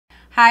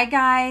Hi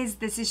guys,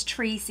 this is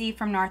Tracy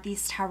from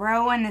Northeast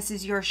Tarot, and this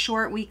is your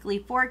short weekly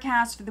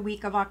forecast for the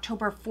week of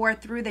October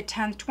 4th through the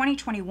 10th,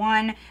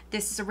 2021.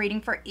 This is a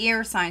reading for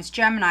air signs,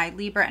 Gemini,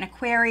 Libra, and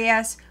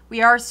Aquarius.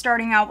 We are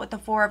starting out with the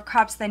Four of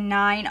Cups, the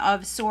Nine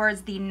of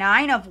Swords, the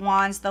Nine of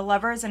Wands, the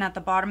Lovers, and at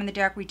the bottom of the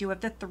deck we do have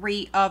the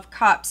Three of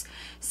Cups.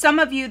 Some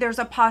of you, there's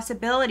a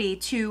possibility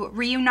to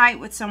reunite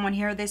with someone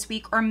here this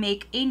week or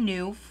make a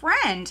new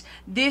friend.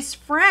 This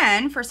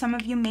friend, for some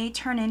of you, may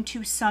turn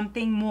into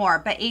something more,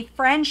 but a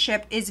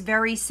friendship is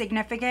very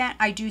significant.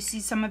 I do see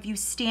some of you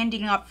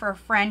standing up for a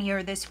friend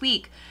here this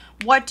week.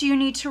 What do you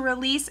need to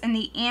release? And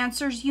the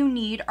answers you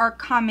need are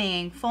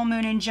coming. Full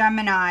moon in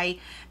Gemini.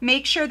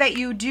 Make sure that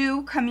you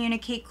do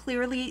communicate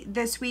clearly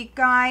this week,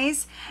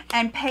 guys,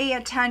 and pay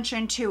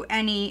attention to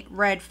any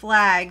red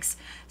flags.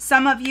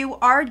 Some of you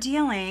are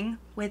dealing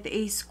with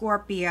a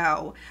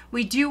Scorpio.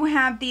 We do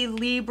have the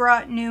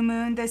Libra new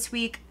moon this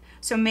week,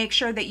 so make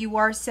sure that you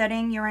are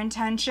setting your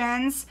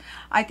intentions.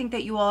 I think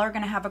that you all are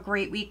going to have a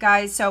great week,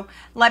 guys. So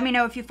let me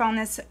know if you found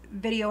this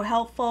video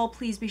helpful.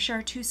 Please be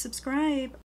sure to subscribe.